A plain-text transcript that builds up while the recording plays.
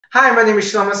Hi, my name is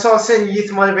Shlomo Solson,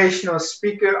 youth motivational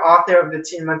speaker, author of the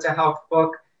teen mental health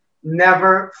book,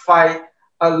 Never Fight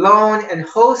Alone, and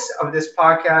host of this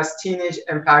podcast, Teenage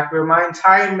Impact, where my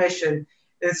entire mission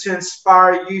is to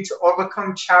inspire you to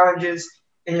overcome challenges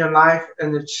in your life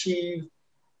and achieve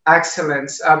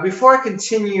excellence. Before I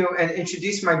continue and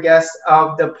introduce my guest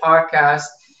of the podcast,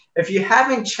 if you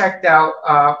haven't checked out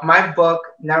my book,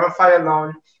 Never Fight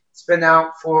Alone, it's been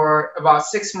out for about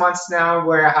 6 months now,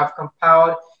 where I have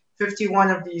compiled 51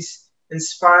 of these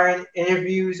inspiring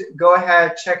interviews. Go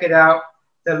ahead, check it out.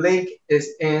 The link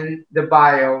is in the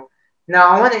bio. Now,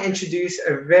 I want to introduce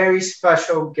a very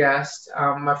special guest,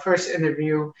 my first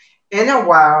interview in a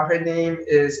while. Her name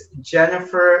is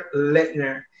Jennifer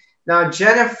Littner. Now,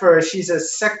 Jennifer, she's a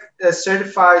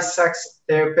certified sex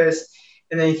therapist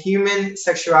and a human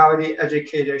sexuality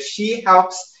educator. She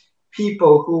helps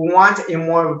people who want a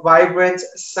more vibrant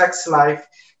sex life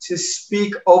to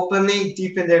speak openly,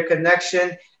 deepen their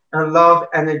connection, and love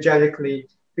energetically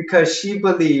because she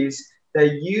believes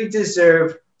that you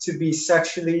deserve to be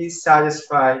sexually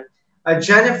satisfied.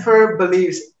 Jennifer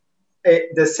believes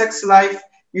the sex life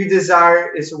you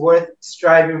desire is worth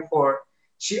striving for.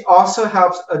 She also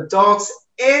helps adults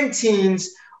and teens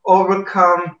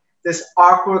overcome this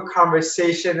awkward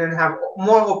conversation and have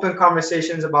more open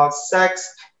conversations about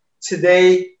sex.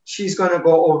 Today, she's going to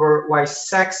go over why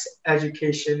sex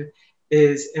education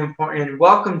is important.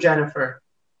 Welcome, Jennifer.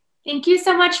 Thank you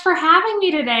so much for having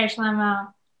me today,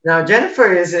 Shlomo. Now,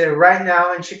 Jennifer is right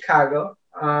now in Chicago.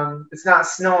 It's not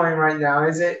snowing right now,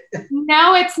 is it?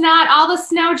 No, it's not. All the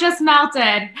snow just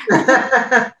melted.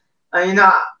 You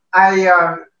know,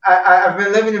 I've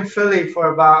been living in Philly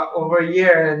for about over a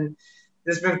year, and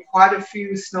there's been quite a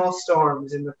few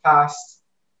snowstorms in the past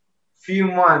few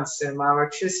months, and my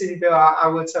electricity bill, I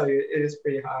will tell you, it is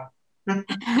pretty high.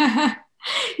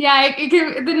 Yeah,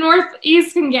 the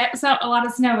Northeast can get a lot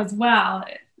of snow as well.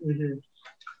 Mm-hmm.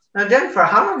 Now, Jennifer,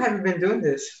 how long have you been doing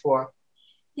this for?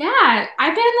 Yeah,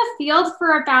 I've been in the field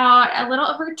for about a little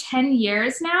over 10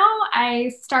 years now.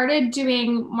 I started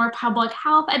doing more public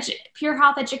health, pure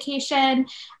health education,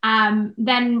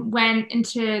 then went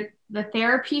into the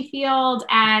therapy field,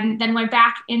 and then went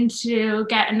back into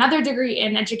get another degree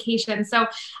in education. So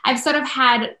I've sort of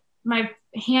had my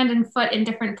hand and foot in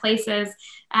different places,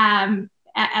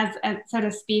 as so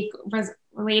to speak, was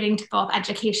relating to both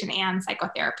education and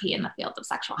psychotherapy in the field of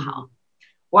sexual health.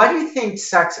 Why do you think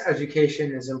sex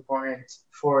education is important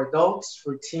for adults,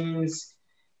 for teens,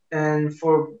 and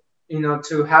for,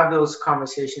 to have those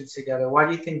conversations together? Why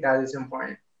do you think that is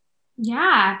important?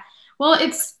 Yeah, well,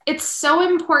 it's so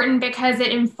important because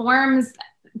it informs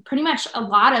pretty much a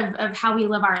lot of how we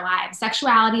live our lives.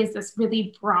 Sexuality is this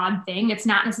really broad thing. It's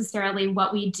not necessarily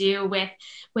what we do with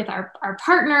our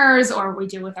partners or we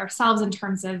do with ourselves in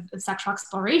terms of sexual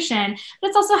exploration, but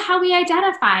it's also how we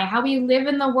identify, how we live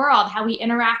in the world, how we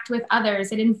interact with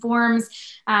others. It informs,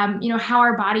 how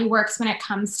our body works when it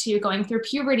comes to going through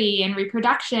puberty and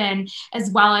reproduction, as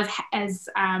well as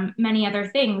many other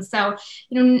things. So,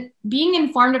 being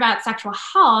informed about sexual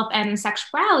health and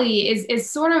sexuality is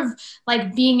sort of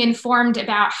like being informed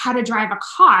about how to drive a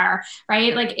car,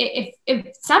 right? Like if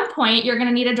at some point you're going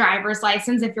to need a driver's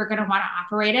license if you're going to want to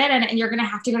operate it, and you're going to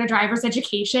have to go to driver's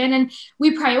education. And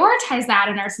we prioritize that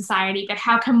in our society, but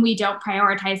how come we don't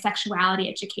prioritize sexuality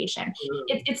education?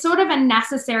 It's sort of a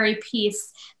necessary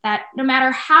piece that no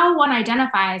matter how one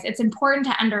identifies, it's important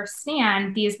to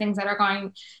understand these things that are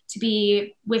going to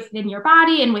be within your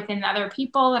body and within other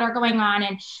people that are going on.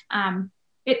 And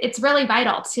it's really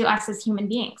vital to us as human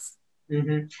beings.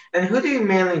 Mm-hmm. And who do you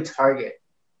mainly target?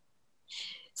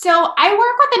 So I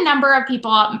work with a number of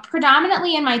people,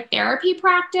 predominantly in my therapy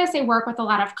practice. I work with a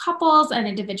lot of couples and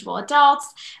individual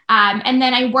adults. And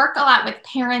then I work a lot with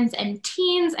parents and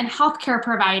teens and healthcare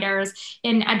providers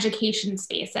in education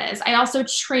spaces. I also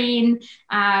train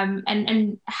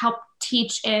and help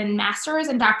teach in master's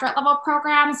and doctorate level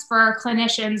programs for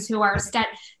clinicians who are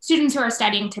students who are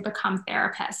studying to become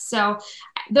therapists. So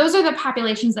those are the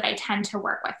populations that I tend to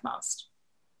work with most.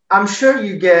 I'm sure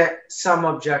you get some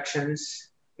objections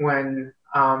when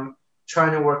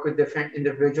trying to work with different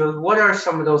individuals. What are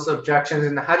some of those objections,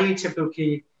 and how do you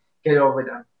typically get over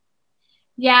them?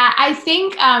 Yeah, I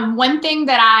think one thing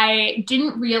that I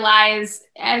didn't realize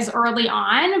as early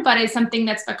on, but is something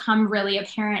that's become really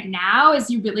apparent now, is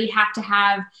you really have to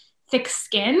have thick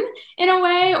skin in a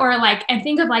way, or I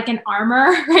think of like an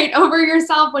armor right over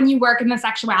yourself when you work in the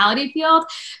sexuality field,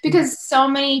 because so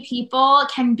many people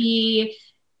can be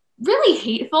really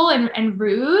hateful and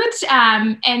rude,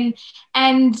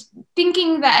 and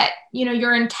thinking that, you know,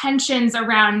 your intentions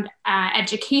around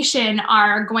education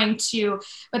are going to,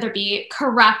 whether it be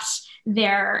corrupt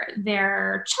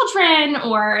their children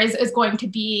or is going to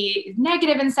be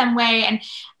negative in some way. And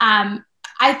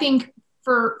I think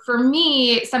for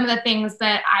me, some of the things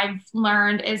that I've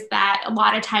learned is that a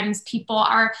lot of times people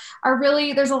are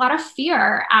really, there's a lot of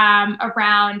fear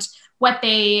around what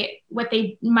they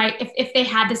might, if they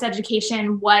had this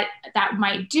education, what that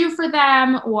might do for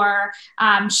them, or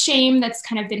shame that's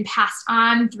kind of been passed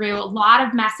on through a lot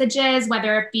of messages,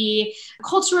 whether it be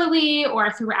culturally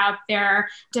or throughout their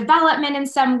development in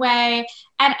some way.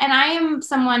 And I am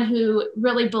someone who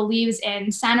really believes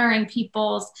in centering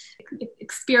people's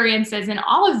experiences in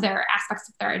all of their aspects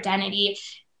of their identity,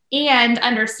 and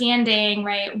understanding,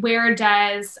 right, where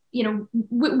does, you know,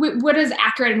 what is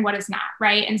accurate and what is not,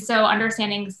 right? And so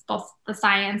understanding both the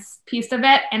science piece of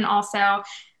it and also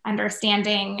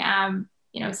understanding,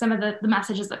 you know, some of the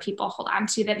messages that people hold on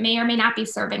to that may or may not be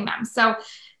serving them. So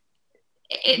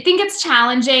I think it's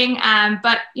challenging,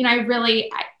 but, you know,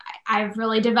 I've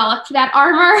really developed that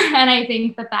armor, and I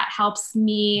think that helps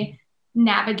me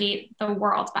navigate the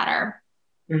world better.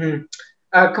 Mm-hmm.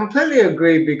 I completely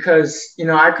agree, because, you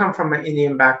know, I come from an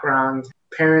Indian background.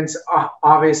 Parents,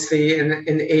 obviously,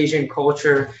 in Asian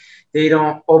culture, they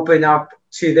don't open up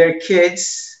to their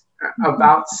kids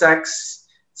about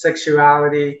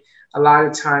sexuality. A lot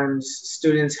of times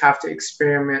students have to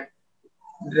experiment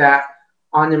that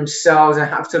on themselves and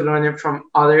have to learn it from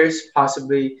others,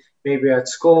 possibly maybe at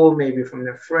school, maybe from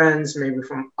their friends, maybe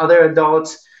from other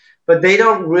adults, but they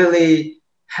don't really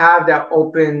have that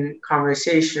open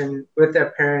conversation with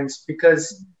their parents,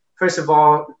 because first of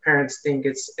all, parents think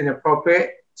it's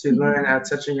inappropriate to learn at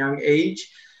such a young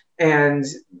age, and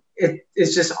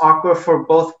it's just awkward for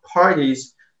both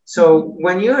parties. So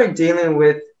when you're dealing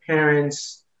with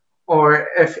parents, or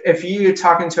if you're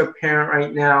talking to a parent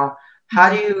right now,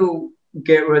 how do you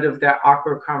get rid of that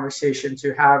awkward conversation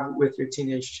to have with your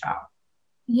teenage child?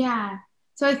 Yeah.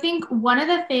 So I think one of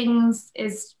the things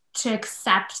is to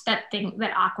accept that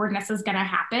awkwardness is going to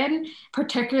happen,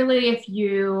 particularly if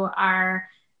you are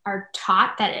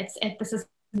taught that if this is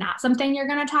not something you're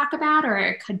going to talk about, or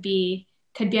it could be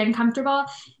uncomfortable.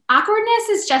 Awkwardness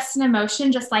is just an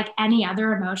emotion, just like any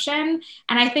other emotion.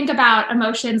 And I think about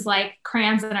emotions like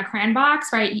crayons in a crayon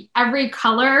box, right? Every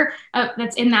color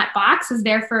that's in that box is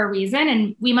there for a reason.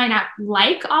 And we might not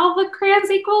like all the crayons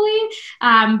equally.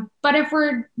 But if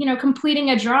we're, you know, completing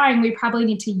a drawing, we probably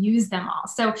need to use them all.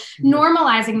 So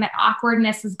normalizing that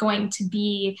awkwardness is going to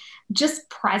be just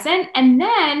present, and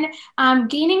then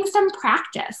gaining some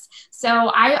practice. So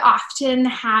I often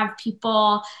have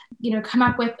people, you know, come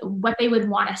up with what they would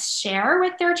want to share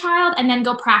with their child, and then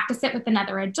go practice it with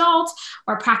another adult,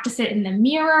 or practice it in the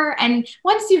mirror. And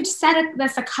once you've said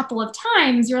this a couple of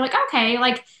times, you're like, okay,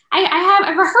 like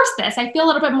I've rehearsed this. I feel a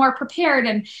little bit more prepared,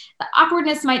 and the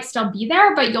awkwardness might still be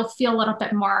there, but you'll feel a little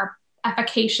bit more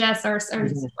efficacious or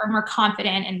more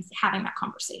confident in having that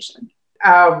conversation.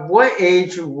 What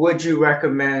age would you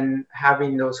recommend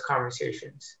having those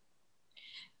conversations?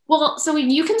 Well, so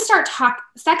you can start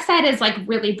sex ed is like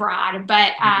really broad,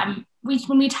 but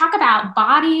when we talk about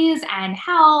bodies and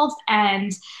health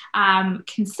and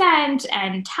consent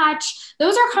and touch,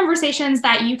 those are conversations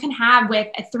that you can have with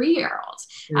a 3-year-old.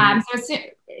 So it's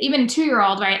even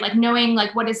 2-year-old, right? Like knowing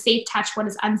like what is safe touch, what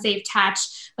is unsafe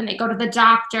touch, when they go to the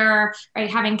doctor, right?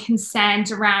 Having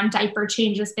consent around diaper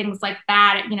changes, things like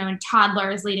that, you know, and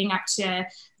toddlers leading up to,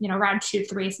 you know, around 2,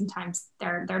 3, sometimes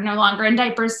they're no longer in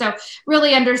diapers. So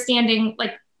really understanding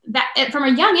like that from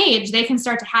a young age, they can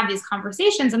start to have these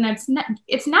conversations, and it's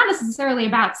not necessarily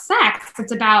about sex.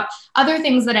 It's about other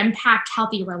things that impact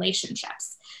healthy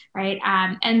relationships. Right.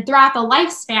 And throughout the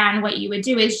lifespan, what you would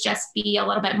do is just be a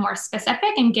little bit more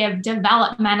specific and give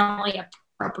developmentally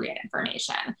appropriate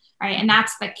information. Right. And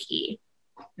that's the key.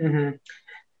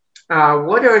 Mm-hmm.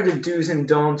 What are the do's and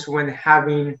don'ts when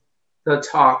having the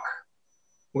talk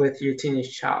with your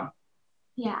teenage child?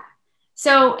 Yeah.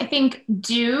 So I think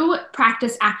do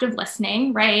practice active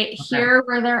listening, right? Okay. Hear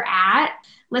where they're at,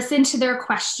 listen to their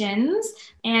questions,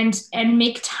 and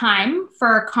make time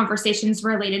for conversations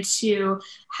related to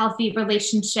healthy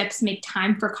relationships, make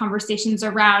time for conversations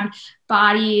around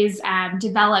bodies,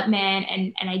 development,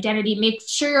 and identity. Make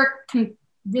sure you're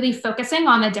really focusing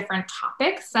on the different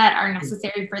topics that are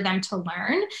necessary for them to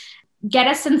learn. Get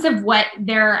a sense of what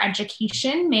their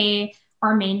education may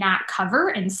or may not cover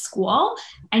in school.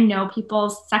 I know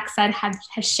people's sex ed has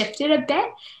shifted a bit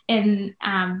in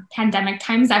pandemic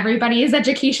times. Everybody's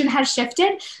education has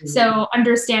shifted. Mm-hmm. So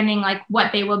understanding like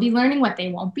what they will be learning, what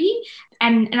they won't be,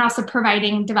 and also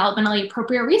providing developmentally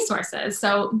appropriate resources.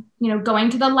 So, going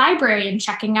to the library and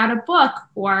checking out a book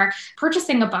or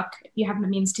purchasing a book, if you have the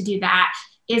means to do that,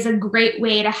 is a great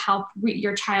way to help read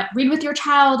with your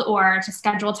child or to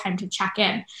schedule time to check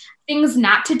in. Things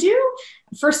not to do.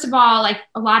 First of all, like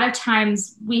a lot of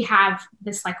times we have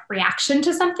this like reaction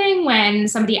to something when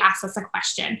somebody asks us a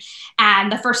question.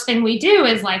 And the first thing we do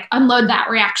is like unload that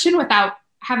reaction without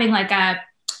having like a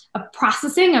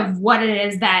processing of what it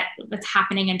is that's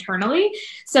happening internally.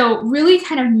 So really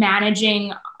kind of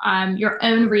managing your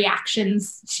own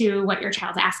reactions to what your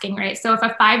child's asking, right? So if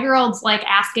a 5-year-old's like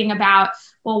asking about,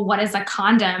 well, what is a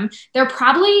condom? They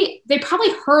probably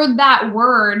heard that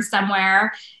word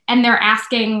somewhere and they're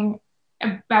asking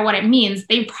about what it means.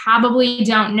 They probably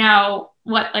don't know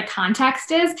what the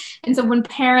context is. And so when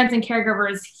parents and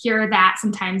caregivers hear that,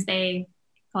 sometimes they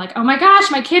are like, oh my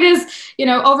gosh, my kid is,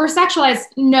 over sexualized.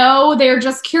 No, they're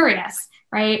just curious,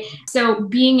 right? So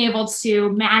being able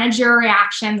to manage your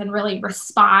reactions and really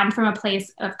respond from a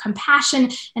place of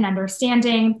compassion and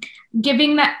understanding,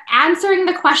 answering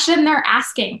the question they're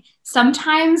asking.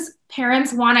 Sometimes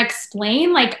parents want to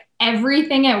explain like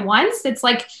everything at once. It's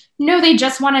like, no, they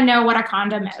just want to know what a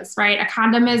condom is, right? A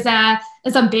condom is a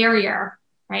barrier,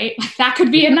 right? That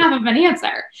could be enough of an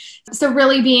answer. So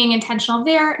really being intentional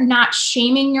there, not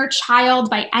shaming your child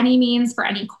by any means for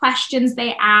any questions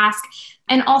they ask.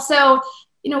 And also,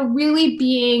 really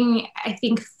being, I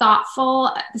think,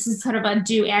 thoughtful. This is sort of a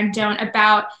do and don't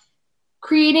about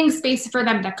creating space for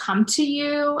them to come to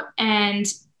you. And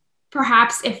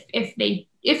perhaps if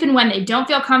and when they don't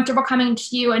feel comfortable coming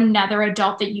to you, another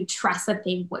adult that you trust that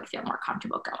they would feel more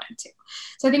comfortable going to.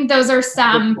 So I think those are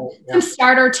some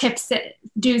starter tips,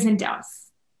 do's and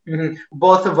don'ts. Mm-hmm.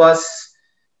 Both of us,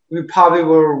 we probably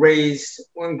were raised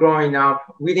when growing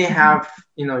up. We didn't have,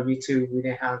 YouTube. We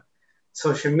didn't have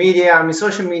social media. I mean,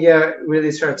 social media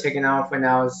really started taking off when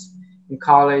I was in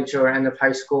college or end of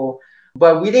high school.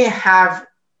 But we didn't have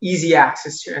easy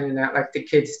access to internet like the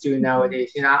kids do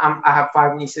nowadays. I have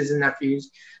 5 nieces and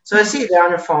nephews. So I see they're on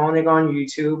their phone, they go on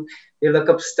YouTube, they look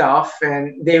up stuff,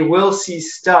 and they will see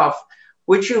stuff.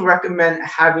 Would you recommend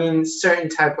having certain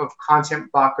type of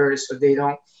content blockers so they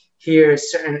don't hear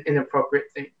certain inappropriate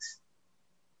things?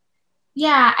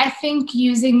 Yeah, I think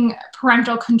using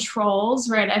parental controls,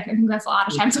 right? I think that's a lot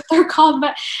of times what they're called,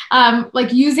 but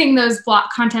like using those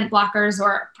content blockers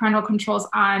or parental controls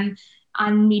on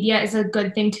media is a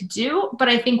good thing to do. But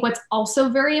I think what's also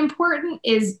very important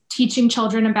is teaching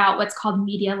children about what's called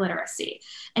media literacy.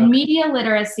 And media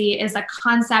literacy is a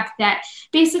concept that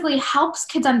basically helps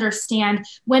kids understand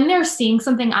when they're seeing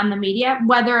something on the media,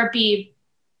 whether it be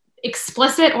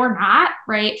explicit or not,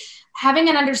 right? Having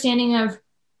an understanding of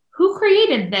who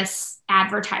created this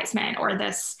advertisement or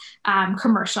this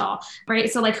commercial,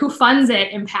 right? So like who funds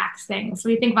it impacts things.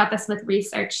 We think about this with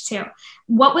research too.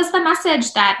 What was the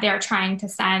message that they're trying to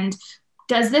send?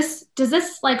 Does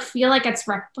this like feel like it's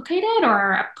replicated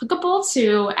or applicable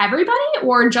to everybody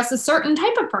or just a certain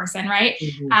type of person, right?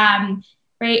 Mm-hmm.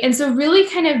 Right. And so really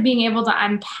kind of being able to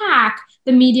unpack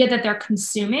the media that they're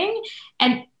consuming.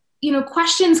 And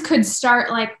questions could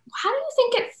start like, how do you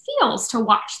think it feels to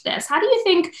watch this? How do you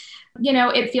think,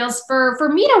 it feels for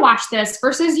me to watch this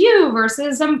versus you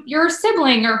versus your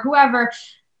sibling or whoever?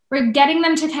 We're getting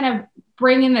them to kind of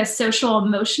bring in this social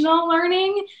emotional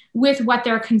learning with what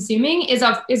they're consuming is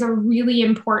a really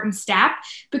important step,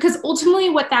 because ultimately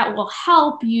what that will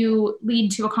help you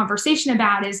lead to a conversation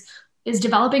about is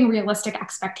developing realistic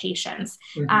expectations.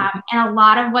 Mm-hmm. And a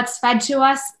lot of what's fed to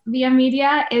us via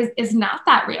media is not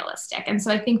that realistic. And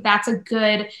so I think that's a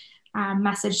good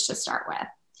message to start with.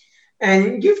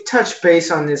 And you've touched base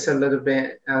on this a little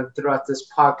bit throughout this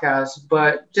podcast,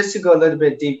 but just to go a little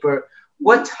bit deeper,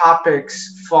 what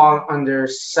topics fall under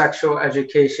sexual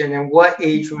education and what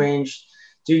age range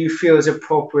do you feel is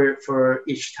appropriate for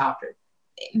each topic?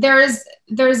 There's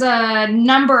a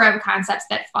number of concepts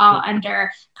that fall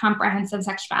under comprehensive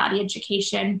sexuality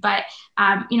education, but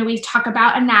we talk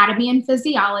about anatomy and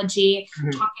physiology,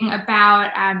 mm-hmm. talking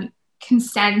about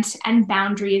consent and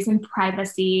boundaries and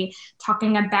privacy,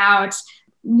 talking about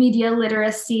media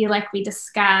literacy like we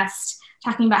discussed,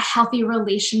 talking about healthy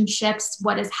relationships,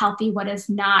 what is healthy, what is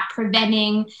not,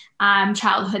 preventing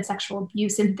childhood sexual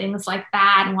abuse and things like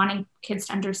that, and wanting kids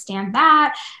to understand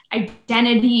that,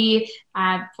 identity,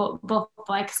 both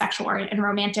like sexual and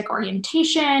romantic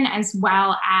orientation, as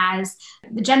well as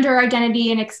the gender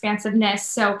identity and expansiveness.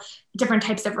 So different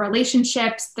types of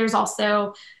relationships. There's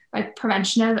also like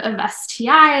prevention of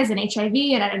STIs and HIV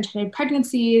and unintended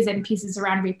pregnancies and pieces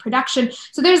around reproduction.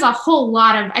 So there's a whole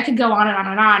lot of, I could go on and on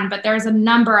and on, but there's a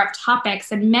number of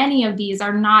topics, and many of these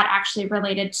are not actually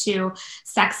related to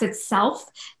sex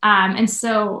itself. And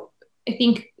so I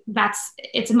think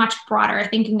it's much broader,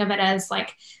 thinking of it as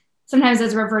like, sometimes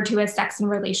as referred to as sex and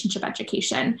relationship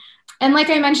education. And like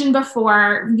I mentioned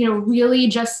before, really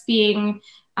just being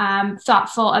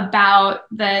thoughtful about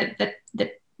the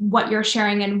what you're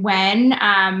sharing and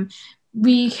when.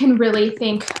 We can really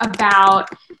think about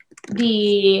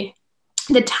the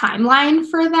timeline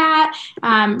for that,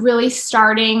 really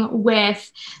starting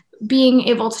with being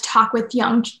able to talk with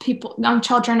young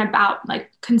children about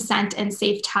like consent and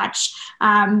safe touch,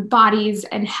 bodies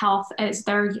and health as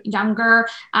they're younger,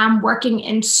 working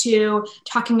into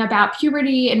talking about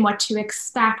puberty and what to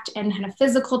expect and kind of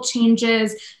physical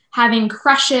changes, having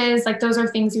crushes, like those are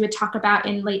things you would talk about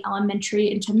in late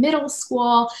elementary into middle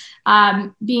school,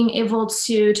 being able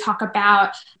to talk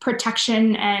about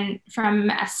protection and from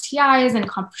STIs and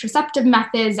contraceptive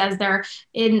methods as they're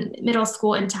in middle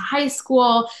school into high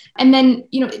school. And then,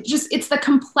 it's the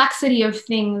complexity of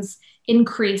things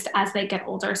increase as they get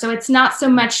older. So it's not so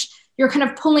much you're kind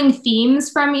of pulling themes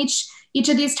from each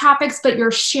of these topics, but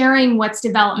you're sharing what's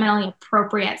developmentally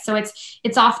appropriate. So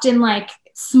it's often like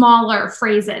smaller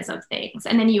phrases of things,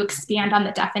 and then you expand on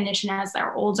the definition as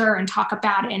they're older and talk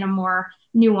about it in a more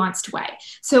nuanced way.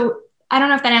 So I don't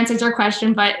know if that answers your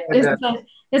question, but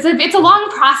it's a long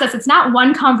process. It's not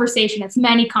one conversation, it's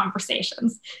many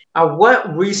conversations.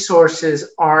 What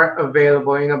resources are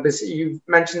available? You've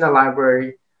mentioned the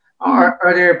library. Are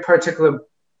there particular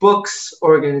books,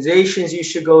 organizations you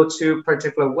should go to,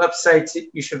 particular websites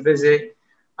you should visit?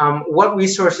 What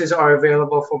resources are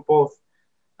available for both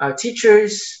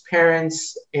teachers,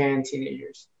 parents, and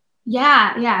teenagers?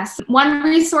 Yes. One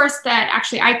resource that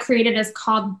actually I created is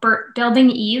called Building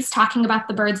Ease, talking about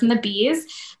the birds and the bees,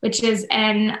 which is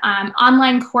an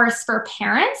online course for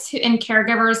parents and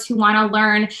caregivers who want to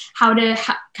learn how to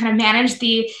kind of manage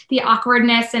the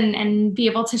awkwardness and be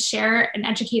able to share and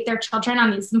educate their children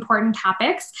on these important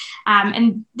topics.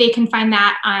 And they can find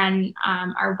that on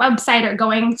our website or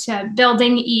going to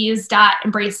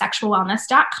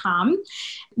buildingease.embracesexualwellness.com.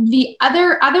 The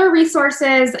other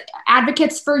resources,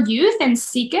 Advocates for Youth and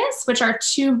SIECUS, which are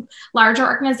two larger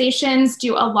organizations, they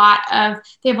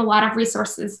have a lot of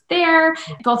resources there,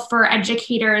 both for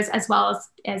educators as well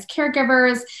as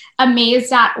caregivers.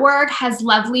 Amaze.org has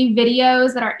lovely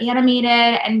videos that are animated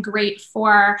and great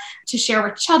to share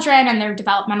with children, and they're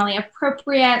developmentally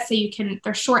appropriate. So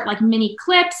they're short, like mini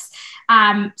clips.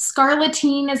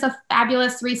 Scarleteen is a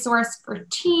fabulous resource for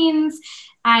teens.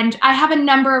 And I have a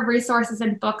number of resources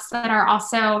and books that are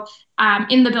also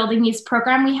in the Building Ease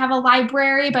program. We have a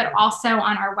library, but also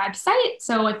on our website.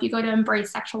 So if you go to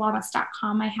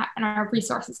embracesexualwellness.com, on our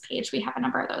resources page, we have a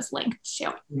number of those linked too.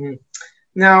 Mm-hmm.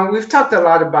 Now, we've talked a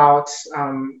lot about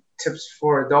tips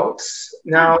for adults.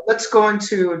 Now, let's go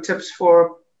into tips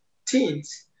for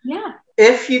teens. Yeah.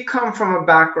 If you come from a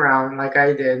background like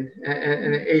I did in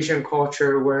an Asian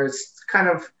culture where it's kind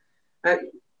of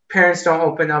parents don't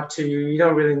open up to you, you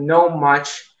don't really know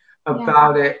much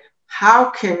about it, how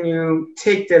can you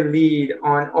take the lead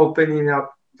on opening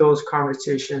up those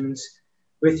conversations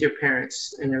with your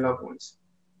parents and your loved ones?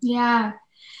 Yeah,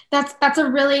 that's a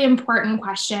really important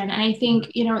question. And I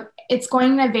think, it's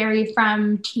going to vary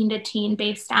from teen to teen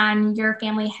based on your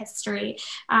family history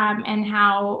and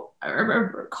how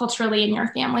or culturally in your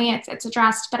family it's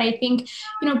addressed. But I think,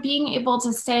 being able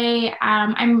to say,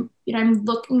 I'm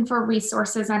looking for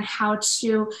resources on how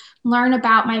to learn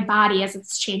about my body as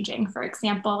it's changing. For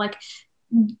example, like,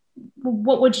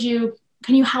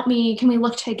 can you help me? Can we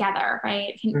look together,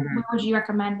 right? Where would you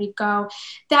recommend we go?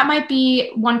 That might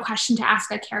be one question to ask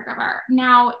a caregiver.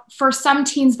 Now, for some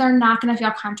teens, they're not going to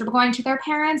feel comfortable going to their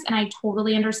parents, and I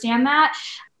totally understand that.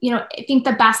 I think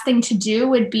the best thing to do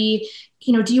would be,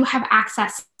 do you have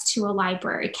access to a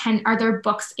library? Are there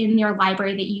books in your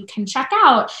library that you can check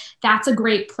out? That's a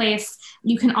great place.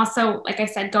 You can also, like I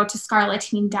said, go to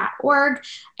scarleteen.org.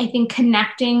 I think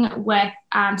connecting with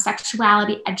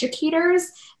sexuality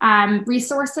educators,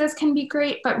 resources can be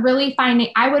great, but really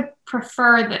I would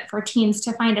prefer that for teens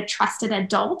to find a trusted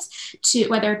adult, to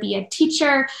whether it be a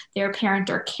teacher, their parent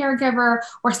or caregiver,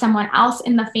 or someone else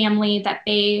in the family that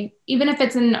they, even if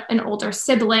it's an older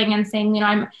sibling, and saying,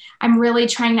 I'm really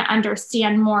trying to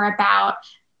understand more about,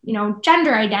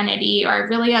 gender identity, or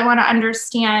really I want to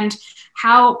understand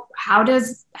how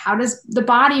does the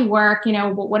body work?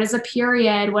 What is a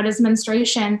period? What is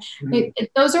menstruation? Mm-hmm.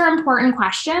 Those are important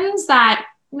questions that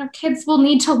kids will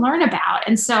need to learn about.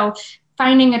 And so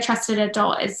finding a trusted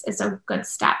adult is a good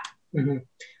step. Mm-hmm.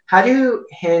 How do you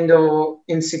handle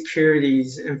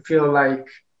insecurities and feel like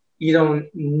you don't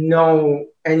know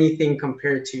anything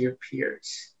compared to your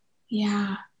peers?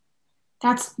 Yeah,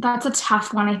 that's a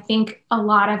tough one. I think a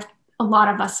lot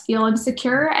of us feel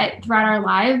insecure throughout our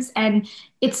lives, and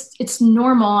it's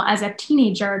normal as a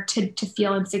teenager to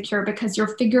feel insecure, because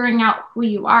you're figuring out who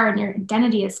you are and your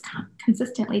identity is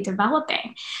consistently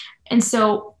developing. And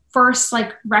so first,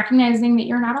 like, recognizing that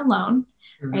you're not alone,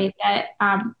 mm-hmm. right?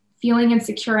 That feeling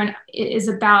insecure is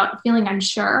about feeling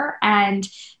unsure, and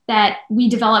that we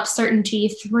develop certainty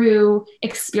through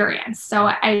experience. So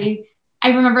I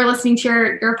remember listening to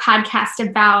your podcast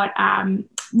about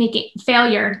making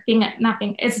failure being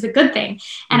nothing is a good thing.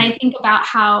 And I think about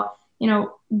how,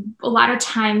 a lot of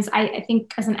times I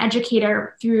think as an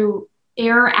educator, through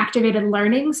error activated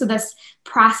learning. So this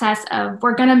process of,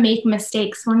 we're going to make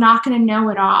mistakes. We're not going to know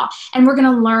it all, and we're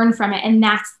going to learn from it. And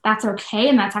that's okay.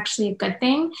 And that's actually a good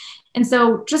thing. And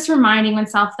so just reminding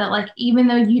oneself that, like, even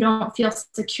though you don't feel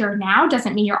secure now,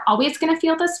 doesn't mean you're always going to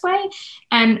feel this way.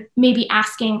 And maybe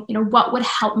asking, what would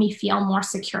help me feel more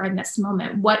secure in this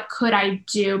moment? What could I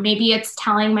do? Maybe it's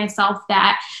telling myself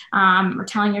that, or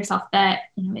telling yourself that,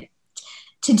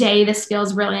 today this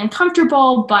feels really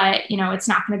uncomfortable, but it's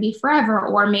not going to be forever.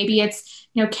 Or maybe it's,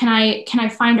 can I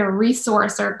find a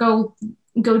resource, or go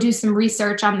do some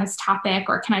research on this topic,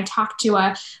 or can I talk to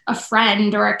a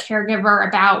friend or a caregiver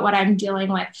about what I'm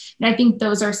dealing with? And I think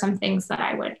those are some things that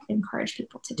I would encourage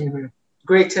people to do. Mm-hmm.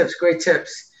 Great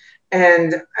tips.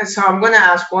 And so I'm going to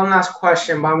ask one last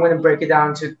question, but I'm going to break it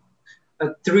down to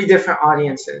 3 different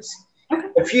audiences. Okay.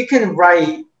 If you can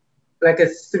write like a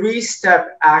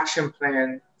 3-step action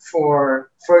plan for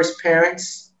first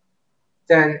parents,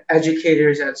 then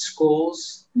educators at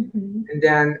schools, mm-hmm. and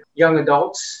then young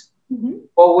adults, mm-hmm.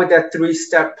 what would that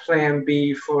 3-step plan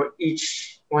be for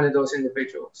each one of those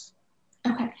individuals?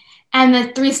 Okay. And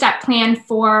the 3-step plan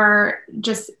for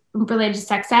just related to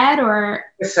sex ed, or?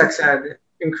 Sex ed,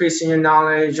 increasing your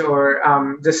knowledge,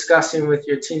 or discussing with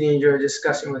your teenager, or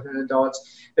discussing with an adult.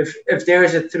 If there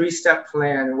is a 3-step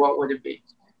plan, what would it be?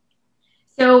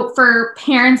 So for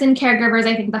parents and caregivers,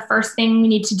 I think the first thing we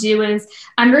need to do is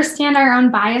understand our own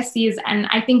biases. And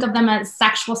I think of them as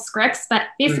sexual scripts, but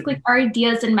basically mm-hmm. our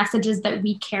ideas and messages that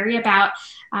we carry about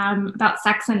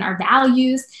sex and our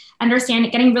values.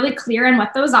 Understanding, getting really clear on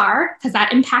what those are, because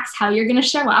that impacts how you're going to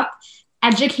show up.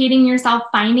 Educating yourself,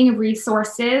 finding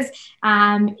resources,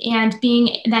 and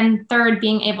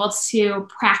being able to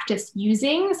practice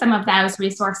using some of those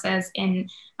resources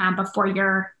before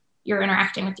you're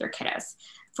interacting with your kiddos.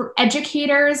 For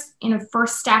educators,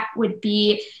 first step would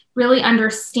be really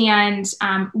understand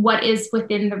what is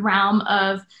within the realm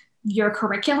of your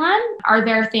curriculum.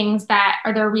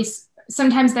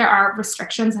 Sometimes there are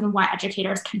restrictions on what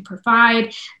educators can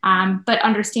provide, but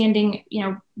understanding,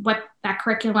 what that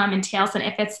curriculum entails, and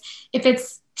if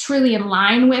it's truly in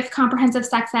line with comprehensive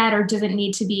sex ed, or does it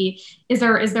need to be, is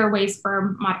there ways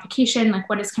for modification? Like,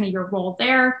 what is kind of your role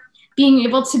there? Being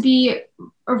able to be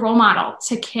a role model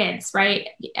to kids, right?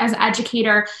 As an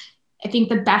educator, I think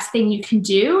the best thing you can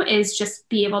do is just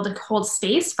be able to hold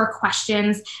space for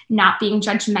questions, not being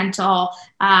judgmental,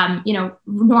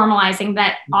 normalizing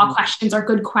that mm-hmm. all questions are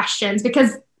good questions,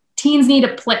 because teens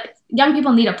young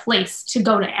people need a place to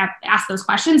go to ask those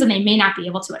questions, and they may not be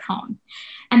able to at home.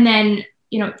 And then,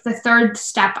 the third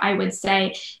step I would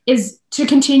say is to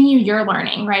continue your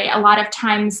learning, right? A lot of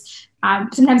times,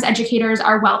 sometimes educators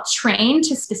are well trained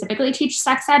to specifically teach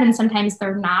sex ed, and sometimes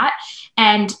they're not.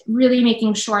 And really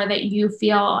making sure that you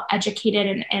feel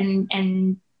educated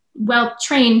and well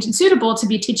trained and suitable to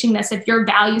be teaching this. If your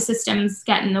value systems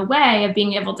get in the way of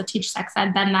being able to teach sex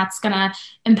ed, then that's going to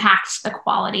impact the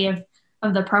quality of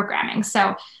the programming.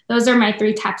 So those are my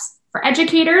 3 tips for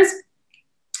educators.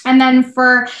 And then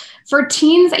for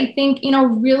teens, I think,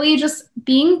 really just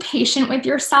being patient with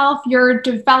yourself. You're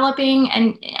developing,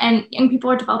 and young people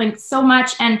are developing so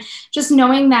much, and just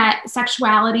knowing that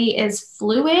sexuality is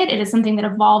fluid. It is something that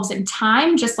evolves in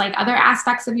time, just like other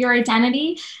aspects of your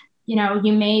identity.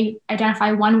 You may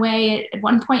identify one way at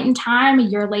one point in time. A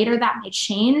year later, that may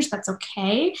change. That's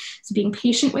okay. So being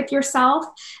patient with yourself.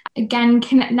 Again,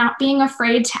 not being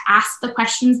afraid to ask the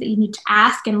questions that you need to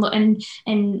ask,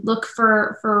 and look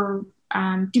for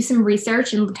do some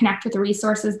research and connect with the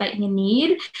resources that you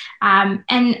need.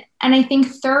 And I think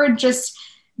third, just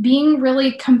being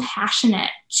really compassionate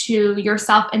to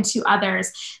yourself and to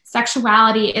others.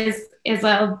 Sexuality is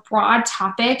a broad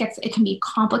topic. It can be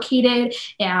complicated.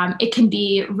 It can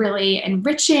be really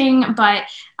enriching, but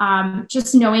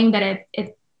just knowing that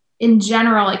it in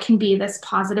general, it can be this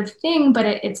positive thing, but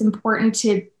it's important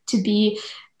to be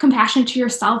compassionate to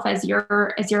yourself as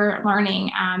you're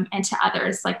learning, and to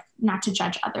others, like not to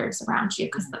judge others around you,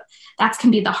 because that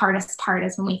can be the hardest part,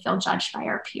 is when we feel judged by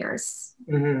our peers.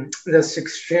 Mm-hmm. That's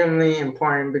extremely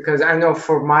important, because I know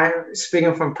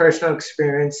speaking from personal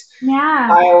experience,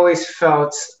 I always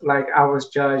felt like I was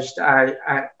judged.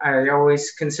 I always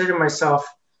considered myself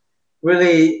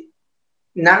really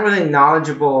not really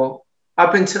knowledgeable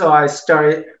up until I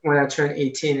started when I turned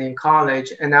 18 in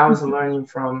college, and I was learning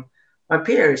from my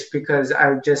peers, because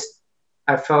I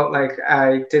felt like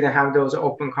I didn't have those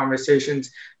open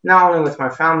conversations, not only with my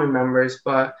family members,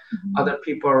 but other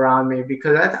people around me,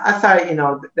 because I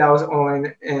thought, that was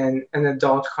only an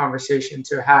adult conversation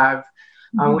to have,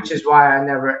 which is why I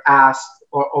never asked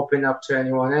or opened up to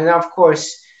anyone. And of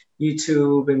course,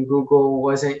 YouTube and Google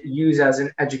wasn't used as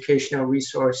an educational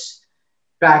resource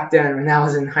back then. When I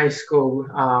was in high school,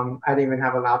 I didn't even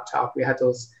have a laptop. We had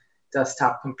those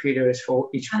desktop computers for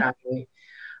each family.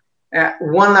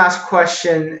 One last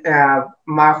question.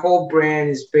 My whole brand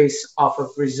is based off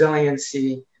of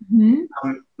resiliency.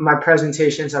 My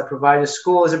presentations I provide to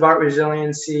school is about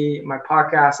resiliency. My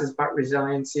podcast is about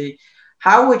resiliency.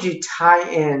 How would you tie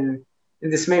in,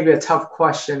 and this may be a tough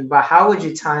question, but how would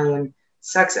you tie in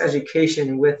sex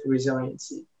education with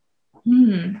resiliency?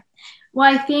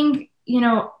 Well, I think,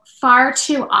 far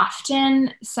too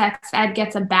often sex ed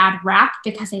gets a bad rap,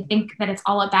 because I think that it's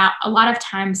all about, a lot of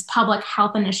times public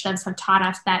health initiatives have taught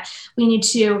us that we need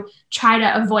to try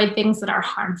to avoid things that are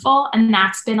harmful. And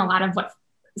that's been a lot of what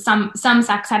some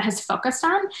sex ed has focused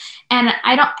on. And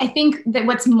I think that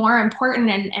what's more important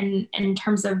in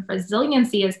terms of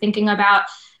resiliency is thinking about,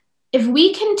 if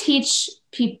we can teach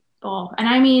people, and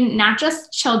I mean, not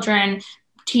just children,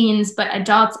 teens, but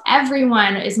adults,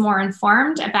 everyone is more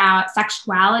informed about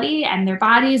sexuality and their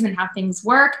bodies and how things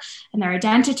work and their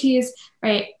identities,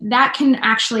 right? That can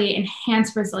actually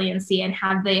enhance resiliency and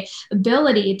have the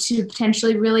ability to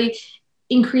potentially really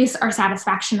increase our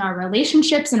satisfaction, our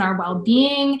relationships, and our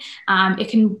well-being. It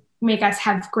can make us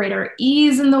have greater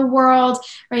ease in the world,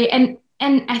 right? And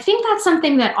I think that's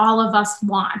something that all of us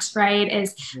want, right?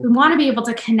 Is we want to be able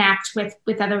to connect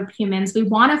with other humans. We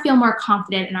want to feel more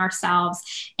confident in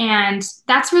ourselves. And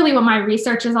that's really what my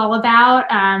research is all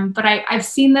about. But I've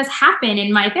seen this happen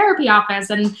in my therapy office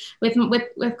and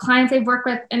with clients I've worked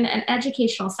with in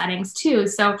educational settings too.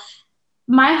 So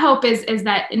my hope is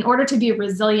that in order to be a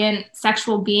resilient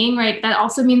sexual being, right, that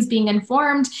also means being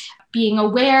informed, being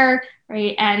aware,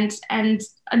 right? And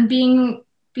being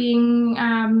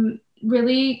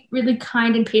really, really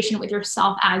kind and patient with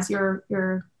yourself as you're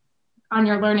on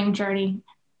your learning journey.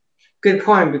 Good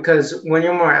point, because when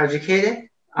you're more educated,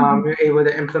 you're able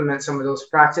to implement some of those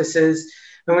practices.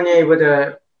 And when you're able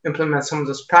to implement some of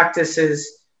those practices,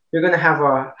 you're going to have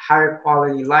a higher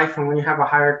quality life. And when you have a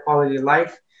higher quality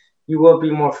life, you will be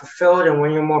more fulfilled. And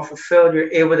when you're more fulfilled,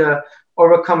 you're able to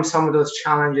overcome some of those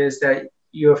challenges that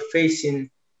you're facing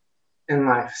in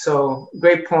life. So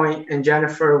great point. And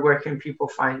Jennifer, where can people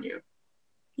find you?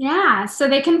 Yeah, so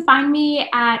they can find me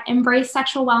at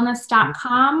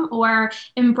embracesexualwellness.com or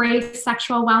Embrace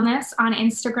Sexual Wellness on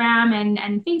Instagram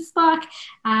and Facebook.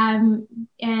 And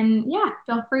yeah,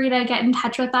 feel free to get in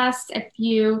touch with us if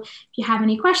you have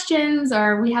any questions,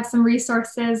 or we have some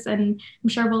resources, and I'm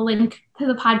sure we'll link to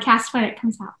the podcast when it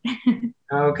comes out.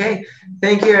 Okay.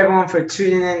 Thank you, everyone, for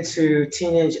tuning in to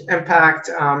Teenage Impact.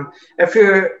 If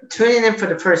you're tuning in for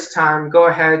the first time, go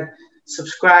ahead,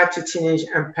 subscribe to Teenage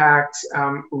Impact,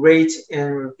 rate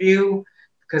and review,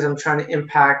 because I'm trying to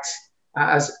impact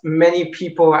as many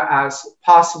people as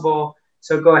possible.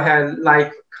 So go ahead,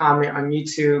 like, comment on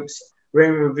YouTube, rate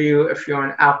and review if you're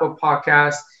on Apple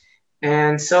Podcasts.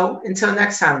 And so until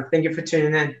next time, thank you for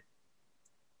tuning in.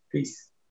 Peace.